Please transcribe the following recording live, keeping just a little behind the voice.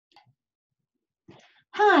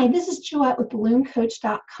Hi, this is Joette with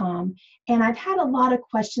BalloonCoach.com, and I've had a lot of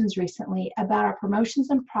questions recently about our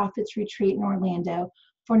Promotions and Profits Retreat in Orlando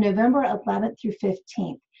for November 11th through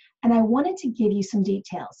 15th, and I wanted to give you some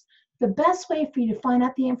details. The best way for you to find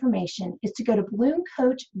out the information is to go to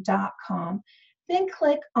BalloonCoach.com, then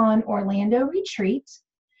click on Orlando Retreat,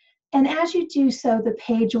 and as you do so, the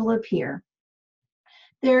page will appear.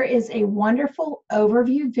 There is a wonderful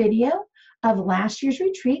overview video of last year's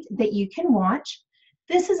retreat that you can watch.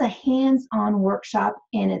 This is a hands-on workshop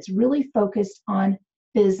and it's really focused on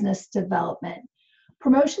business development.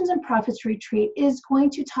 Promotions and Profits Retreat is going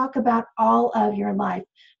to talk about all of your life,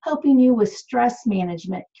 helping you with stress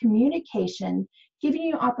management, communication, giving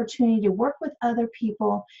you opportunity to work with other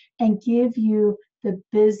people and give you the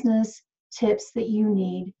business tips that you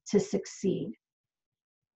need to succeed.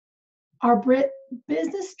 Our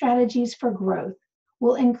business strategies for growth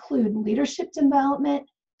will include leadership development,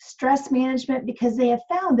 stress management, because they have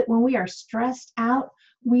found that when we are stressed out,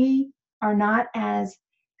 we are not as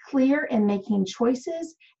clear in making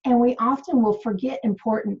choices, and we often will forget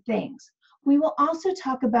important things. We will also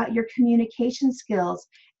talk about your communication skills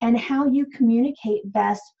and how you communicate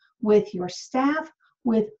best with your staff,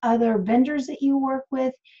 with other vendors that you work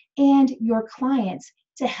with, and your clients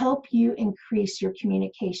to help you increase your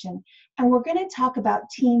communication. And we're going to talk about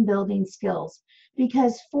team building skills,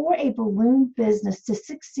 because for a balloon business to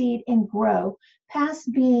succeed and grow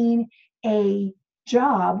past being a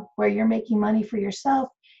job where you're making money for yourself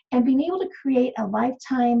and being able to create a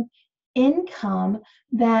lifetime income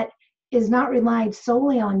that is not relied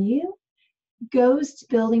solely on you, goes to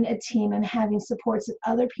building a team and having supports of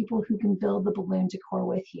other people who can build the balloon decor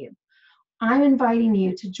with you. I'm inviting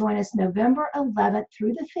you to join us November 11th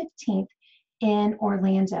through the 15th in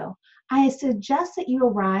Orlando. I suggest that you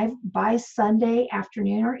arrive by Sunday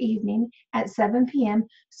afternoon or evening at 7 p.m.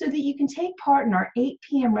 so that you can take part in our 8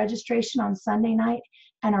 p.m. registration on Sunday night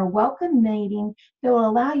and our welcome meeting that will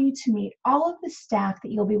allow you to meet all of the staff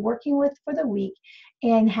that you'll be working with for the week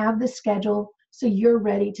and have the schedule so you're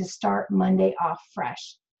ready to start Monday off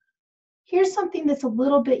fresh. Here's something that's a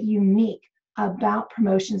little bit unique about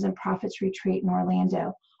Promotions and Profits Retreat in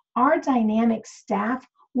Orlando. Our dynamic staff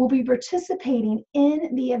will be participating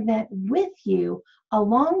in the event with you,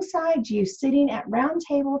 alongside you, sitting at round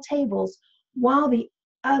table tables while the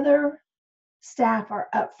other staff are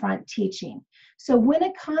up front teaching. So when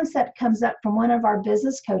a concept comes up from one of our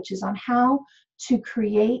business coaches on how to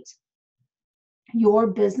create your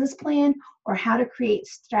business plan or how to create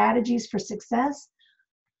strategies for success,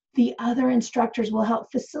 the other instructors will help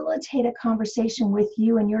facilitate a conversation with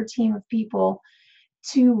you and your team of people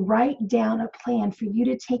to write down a plan for you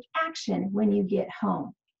to take action when you get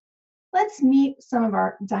home. Let's meet some of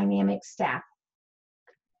our dynamic staff.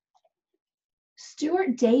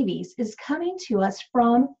 Stuart Davies is coming to us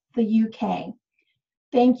from the UK.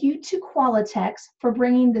 Thank you to Qualitex for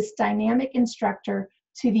bringing this dynamic instructor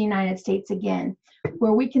to the United States again,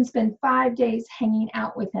 where we can spend 5 days hanging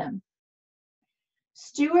out with him.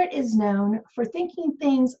 Stuart is known for thinking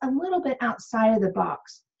things a little bit outside of the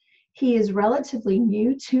box. He is relatively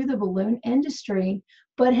new to the balloon industry,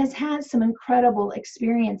 but has had some incredible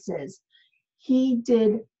experiences. He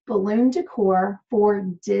did balloon decor for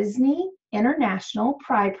Disney International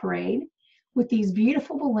Pride Parade with these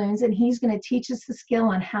beautiful balloons, and he's going to teach us the skill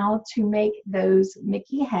on how to make those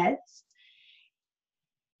Mickey heads.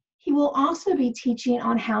 He will also be teaching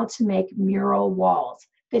on how to make mural walls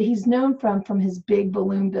that he's known from his big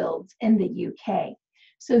balloon builds in the UK.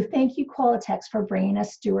 So thank you, Qualitex, for bringing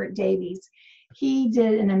us Stuart Davies. He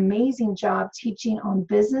did an amazing job teaching on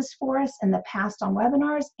business for us in the past on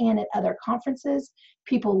webinars and at other conferences.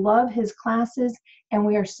 People love his classes, and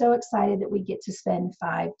we are so excited that we get to spend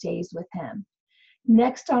 5 days with him.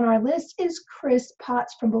 Next on our list is Chris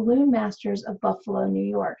Potts from Balloon Masters of Buffalo, New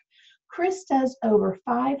York. Chris does over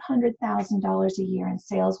 $500,000 a year in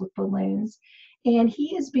sales with balloons, and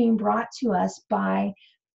he is being brought to us by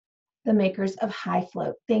the makers of High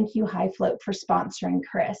Float. Thank you, High Float, for sponsoring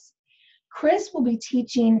Chris. Chris will be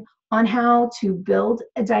teaching on how to build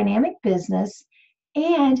a dynamic business,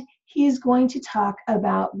 and he is going to talk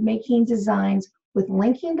about making designs with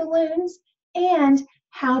linking balloons and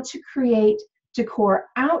how to create decor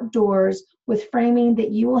outdoors with framing that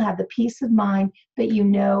you will have the peace of mind that you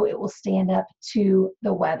know it will stand up to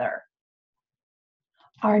the weather.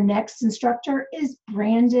 Our next instructor is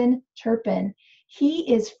Brandon Turpin.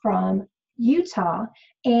 He is from Utah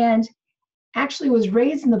and actually was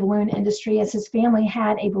raised in the balloon industry as his family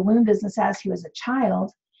had a balloon business as he was a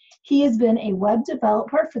child. He has been a web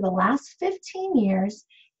developer for the last 15 years.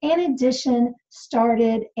 In addition,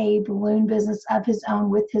 started a balloon business of his own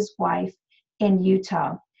with his wife in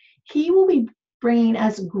Utah. He will be bringing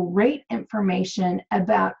us great information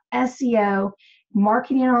about SEO,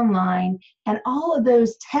 marketing online, and all of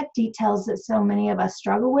those tech details that so many of us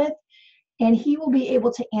struggle with. And he will be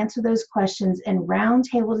able to answer those questions in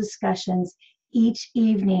roundtable discussions each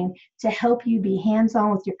evening to help you be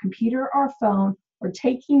hands-on with your computer or phone or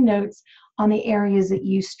taking notes on the areas that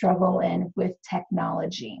you struggle in with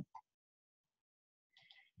technology.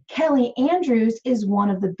 Kelly Andrews is one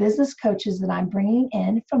of the business coaches that I'm bringing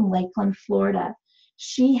in from Lakeland, Florida.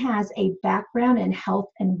 She has a background in health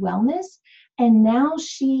and wellness, and now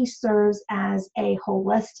she serves as a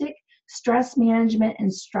holistic stress management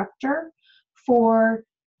instructor for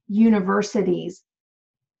universities,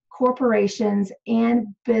 corporations, and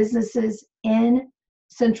businesses in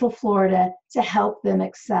Central Florida to help them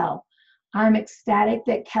excel. I'm ecstatic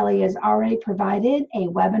that Kelly has already provided a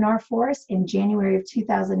webinar for us in January of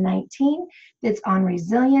 2019 that's on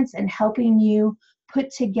resilience and helping you put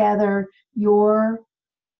together your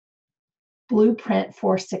blueprint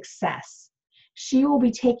for success. She will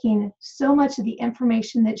be taking so much of the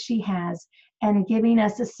information that she has and giving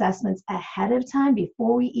us assessments ahead of time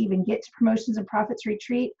before we even get to Promotions and Profits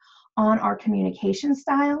Retreat on our communication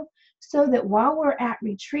style, so that while we're at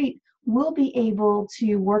retreat, we'll be able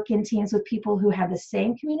to work in teams with people who have the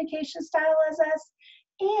same communication style as us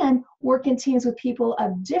and work in teams with people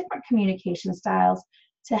of different communication styles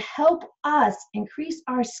to help us increase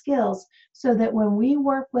our skills so that when we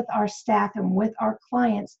work with our staff and with our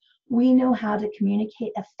clients, we know how to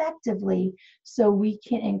communicate effectively so we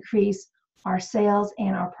can increase our sales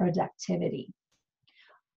and our productivity.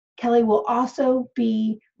 Kelly will also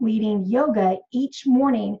be leading yoga each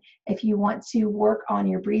morning if you want to work on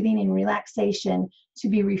your breathing and relaxation to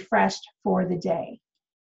be refreshed for the day.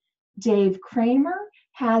 Dave Kramer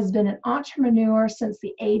has been an entrepreneur since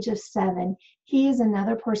the age of 7. He is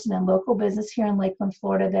another person in local business here in Lakeland,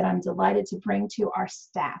 Florida that I'm delighted to bring to our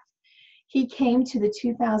staff. He came to the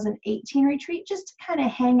 2018 retreat just to kind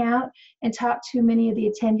of hang out and talk to many of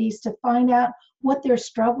the attendees to find out what their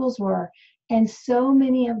struggles were. And so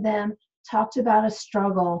many of them talked about a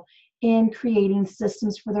struggle in creating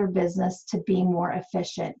systems for their business to be more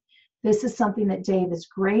efficient. This is something that Dave is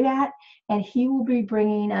great at, and he will be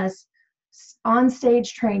bringing us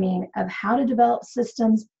on-stage training of how to develop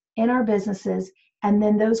systems in our businesses, and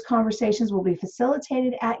then those conversations will be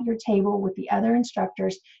facilitated at your table with the other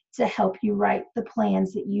instructors to help you write the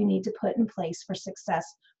plans that you need to put in place for success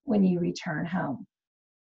when you return home.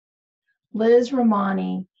 Liz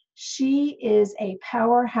Romani, she is a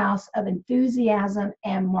powerhouse of enthusiasm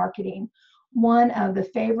and marketing, one of the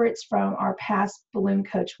favorites from our past Balloon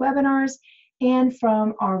Coach webinars and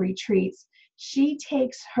from our retreats. She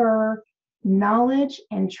takes her knowledge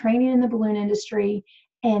and training in the balloon industry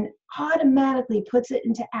and automatically puts it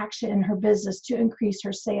into action in her business to increase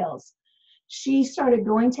her sales. She started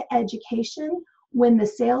going to education when the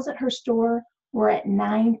sales at her store were at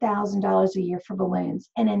 $9,000 a year for balloons,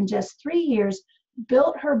 and in just 3 years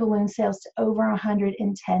built her balloon sales to over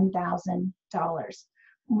 $110,000.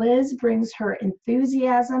 Liz brings her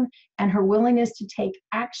enthusiasm and her willingness to take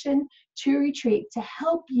action to retreat to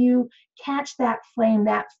help you catch that flame,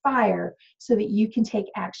 that fire, so that you can take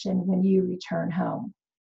action when you return home.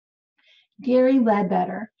 Gary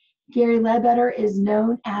Ledbetter. Gary Ledbetter is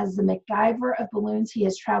known as the MacGyver of balloons. He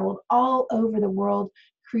has traveled all over the world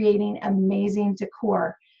creating amazing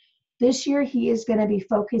decor. This year, he is going to be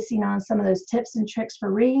focusing on some of those tips and tricks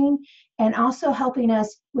for rigging and also helping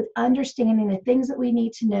us with understanding the things that we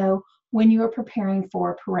need to know when you are preparing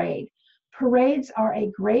for a parade. Parades are a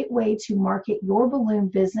great way to market your balloon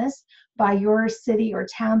business by your city or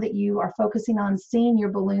town that you are focusing on seeing your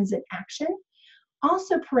balloons in action.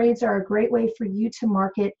 Also, parades are a great way for you to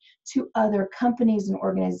market to other companies and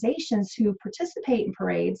organizations who participate in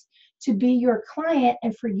parades to be your client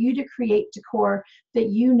and for you to create decor that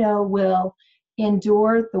you know will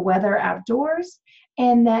endure the weather outdoors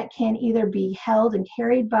and that can either be held and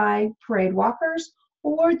carried by parade walkers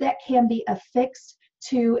or that can be affixed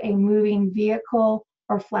to a moving vehicle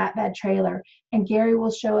or flatbed trailer. And Gary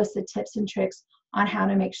will show us the tips and tricks on how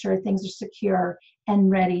to make sure things are secure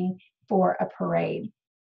and ready for a parade.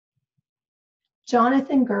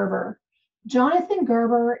 Jonathan Gerber. Jonathan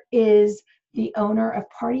Gerber is the owner of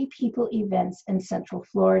Party People Events in Central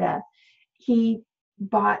Florida. He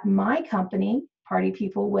bought my company, Party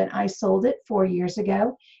People, when I sold it 4 years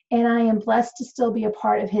ago, and I am blessed to still be a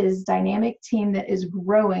part of his dynamic team that is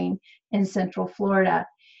growing in Central Florida.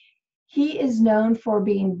 He is known for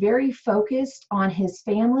being very focused on his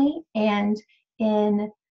family and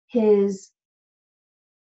in his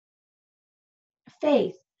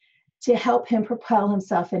faith. to help him propel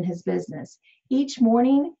himself in his business. Each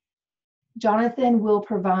morning, Jonathan will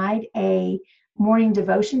provide a morning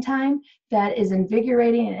devotion time that is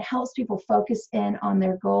invigorating, and it helps people focus in on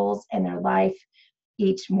their goals and their life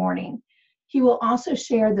each morning. He will also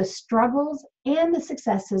share the struggles and the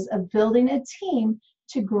successes of building a team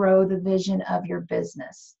to grow the vision of your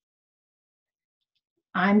business.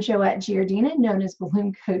 I'm Joette Giardina, known as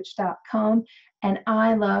BalloonCoach.com, and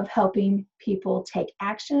I love helping people take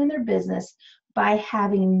action in their business by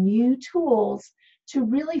having new tools to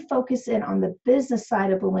really focus in on the business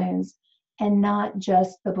side of balloons and not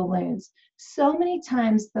just the balloons. So many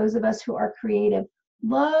times, those of us who are creative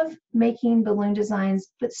love making balloon designs,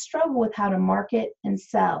 but struggle with how to market and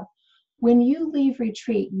sell. When you leave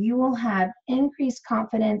retreat, you will have increased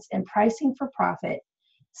confidence in pricing for profit,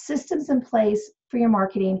 systems in place for your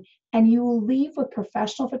marketing, and you will leave with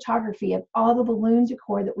professional photography of all the balloon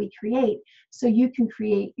decor that we create so you can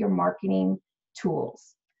create your marketing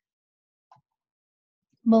tools.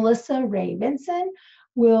 Melissa Ray Vinson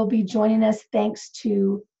will be joining us thanks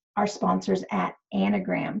to our sponsors at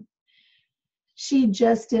Anagram. She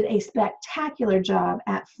just did a spectacular job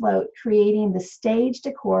at Float creating the stage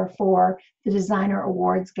decor for the Designer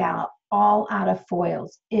Awards Gala, all out of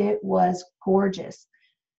foils. It was gorgeous.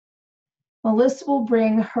 Melissa will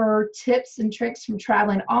bring her tips and tricks from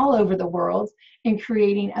traveling all over the world and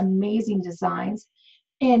creating amazing designs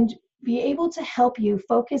and be able to help you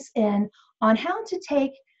focus in on how to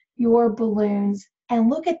take your balloons and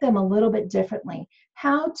look at them a little bit differently,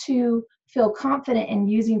 how to feel confident in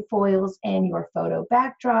using foils in your photo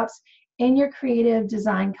backdrops, in your creative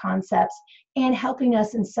design concepts, and helping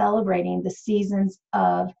us in celebrating the seasons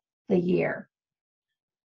of the year.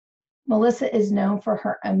 Melissa is known for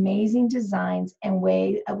her amazing designs and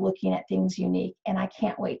way of looking at things unique, and I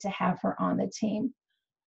can't wait to have her on the team.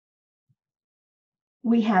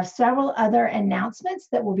 We have several other announcements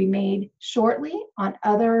that will be made shortly on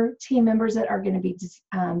other team members that are going to be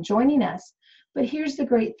joining us. But here's the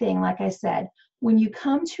great thing, like I said, when you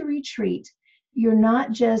come to retreat, you're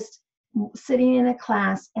not just sitting in a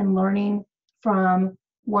class and learning from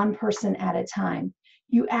one person at a time.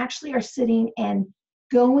 You actually are sitting and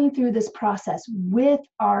going through this process with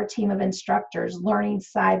our team of instructors, learning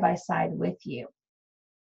side by side with you.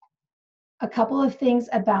 A couple of things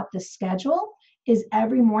about the schedule is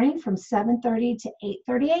every morning from 7:30 to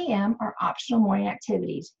 8:30 a.m. are optional morning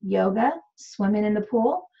activities: yoga, swimming in the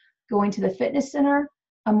pool, going to the fitness center,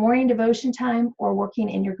 a morning devotion time, or working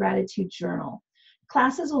in your gratitude journal.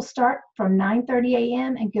 Classes will start from 9:30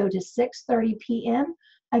 a.m. and go to 6:30 p.m.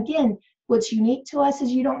 Again, what's unique to us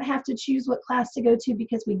is you don't have to choose what class to go to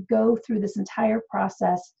because we go through this entire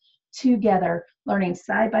process together, learning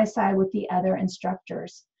side by side with the other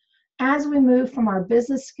instructors. As we move from our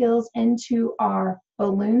business skills into our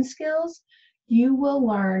balloon skills, you will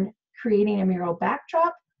learn creating a mural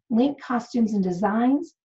backdrop, link costumes and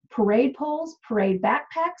designs, parade poles, parade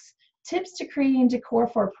backpacks, tips to creating decor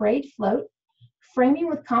for a parade float, framing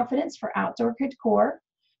with confidence for outdoor decor,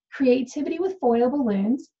 creativity with foil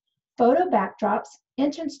balloons, photo backdrops,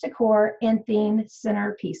 entrance decor, and theme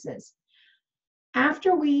center pieces.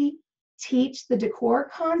 After we teach the decor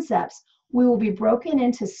concepts, we will be broken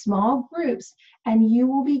into small groups and you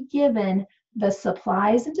will be given the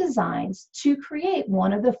supplies and designs to create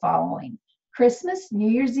one of the following: Christmas, New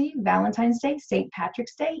Year's Eve, Valentine's Day, St.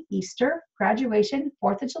 Patrick's Day, Easter, graduation,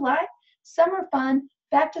 4th of July, summer fun,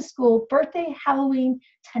 back to school, birthday, Halloween,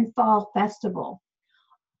 and fall festival.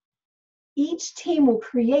 Each team will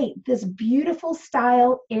create this beautiful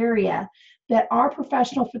style area that our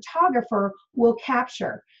professional photographer will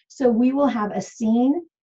capture. So we will have a scene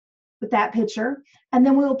with that picture, and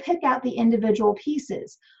then we will pick out the individual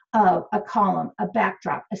pieces of a column, a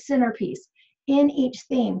backdrop, a centerpiece in each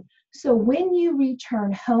theme. So when you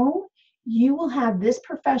return home, you will have this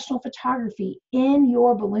professional photography in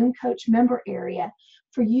your Balloon Coach member area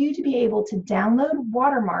for you to be able to download,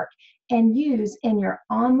 watermark, and use in your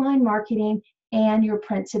online marketing and your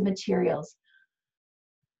printed materials.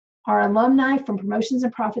 Our alumni from Promotions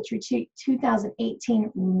and Profits Retreat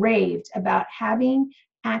 2018 raved about having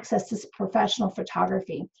access to professional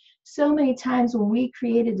photography. So many times when we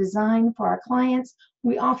create a design for our clients,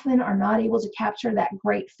 we often are not able to capture that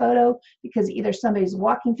great photo because either somebody's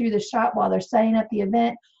walking through the shop while they're setting up the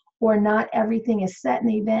event, or not everything is set in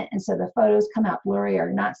the event, and so the photos come out blurry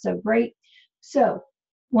or not so great. So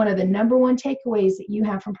one of the number one takeaways that you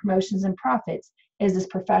have from Promotions and Profits is this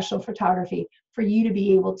professional photography for you to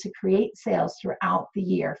be able to create sales throughout the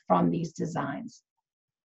year from these designs.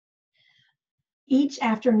 Each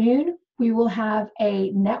afternoon, we will have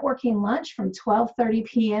a networking lunch from 12:30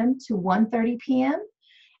 p.m. to 1:30 p.m.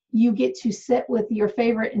 You get to sit with your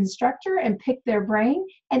favorite instructor and pick their brain,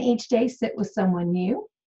 and each day sit with someone new.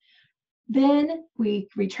 Then we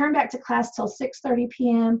return back to class till 6:30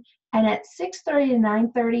 p.m. and at 6:30 to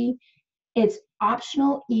 9:30, it's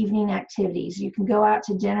optional evening activities. You can go out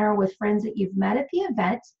to dinner with friends that you've met at the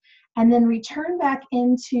event and then return back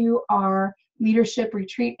into our leadership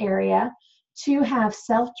retreat area to have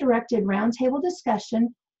self-directed roundtable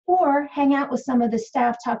discussion or hang out with some of the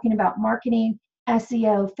staff talking about marketing,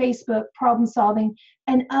 SEO, Facebook, problem solving,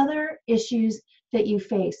 and other issues that you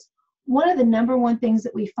face. One of the number one things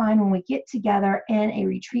that we find when we get together in a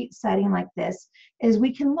retreat setting like this is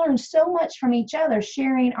we can learn so much from each other,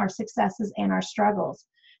 sharing our successes and our struggles.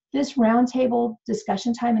 This roundtable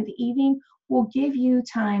discussion time in the evening will give you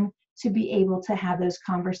time to be able to have those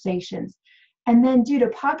conversations. And then due to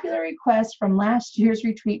popular requests from last year's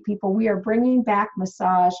retreat people, we are bringing back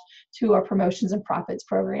massage to our promotions and profits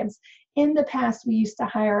programs. In the past, we used to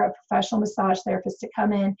hire a professional massage therapist to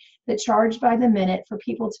come in that charged by the minute for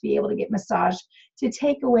people to be able to get massaged to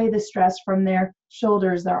take away the stress from their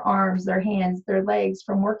shoulders, their arms, their hands, their legs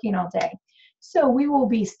from working all day. So we will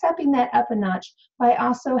be stepping that up a notch by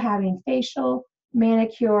also having facial,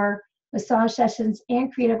 manicure, massage sessions,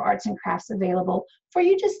 and creative arts and crafts available for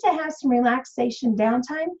you just to have some relaxation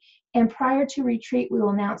downtime. And prior to retreat, we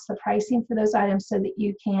will announce the pricing for those items so that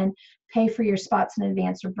you can pay for your spots in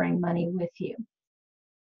advance or bring money with you.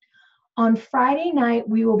 On Friday night,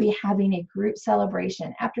 we will be having a group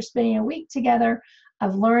celebration. After spending a week together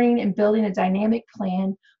of learning and building a dynamic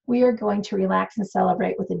plan, we are going to relax and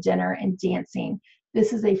celebrate with a dinner and dancing.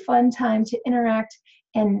 This is a fun time to interact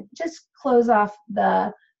and just close off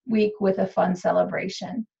the week with a fun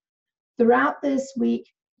celebration. Throughout this week,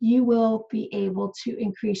 you will be able to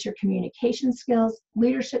increase your communication skills,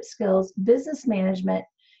 leadership skills, business management.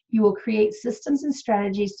 You will create systems and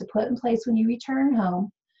strategies to put in place when you return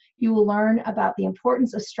home. You will learn about the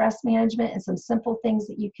importance of stress management and some simple things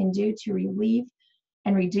that you can do to relieve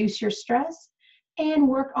and reduce your stress, and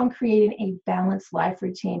work on creating a balanced life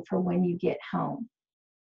routine for when you get home.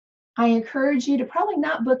 I encourage you to probably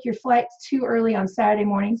not book your flights too early on Saturday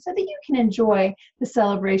morning so that you can enjoy the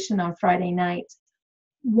celebration on Friday night.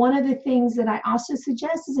 One of the things that I also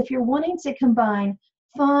suggest is if you're wanting to combine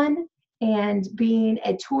fun and being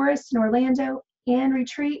a tourist in Orlando and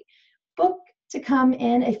retreat, book to come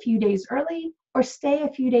in a few days early or stay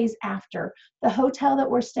a few days after. The hotel that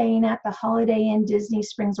we're staying at, the Holiday Inn Disney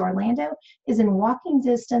Springs Orlando, is in walking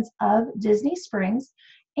distance of Disney Springs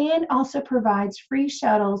and also provides free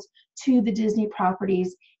shuttles to the Disney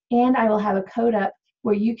properties. And I will have a code up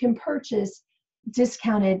where you can purchase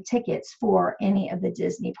discounted tickets for any of the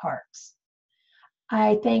Disney parks.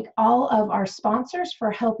 I thank all of our sponsors for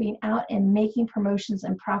helping out and making Promotions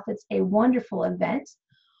and Profits a wonderful event.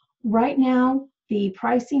 Right now, the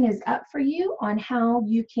pricing is up for you on how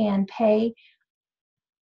you can pay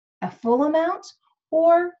a full amount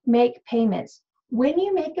or make payments. When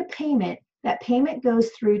you make a payment, that payment goes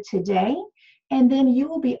through today, and then you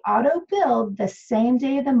will be auto-billed the same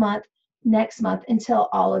day of the month next month until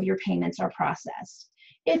all of your payments are processed.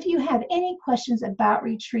 If you have any questions about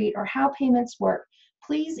retreat or how payments work,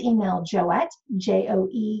 please email Joette, Joette,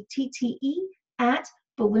 at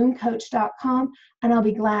ballooncoach.com, and I'll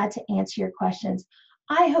be glad to answer your questions.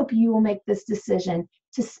 I hope you will make this decision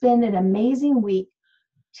to spend an amazing week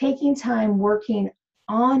taking time working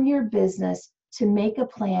on your business to make a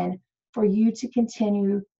plan for you to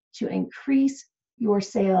continue to increase your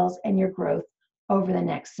sales and your growth over the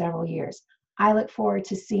next several years. I look forward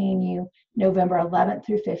to seeing you November 11th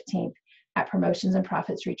through 15th at Promotions and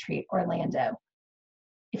Profits Retreat Orlando.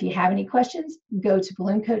 If you have any questions, go to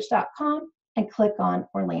ballooncoach.com and click on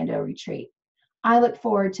Orlando Retreat. I look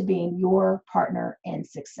forward to being your partner in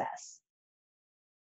success.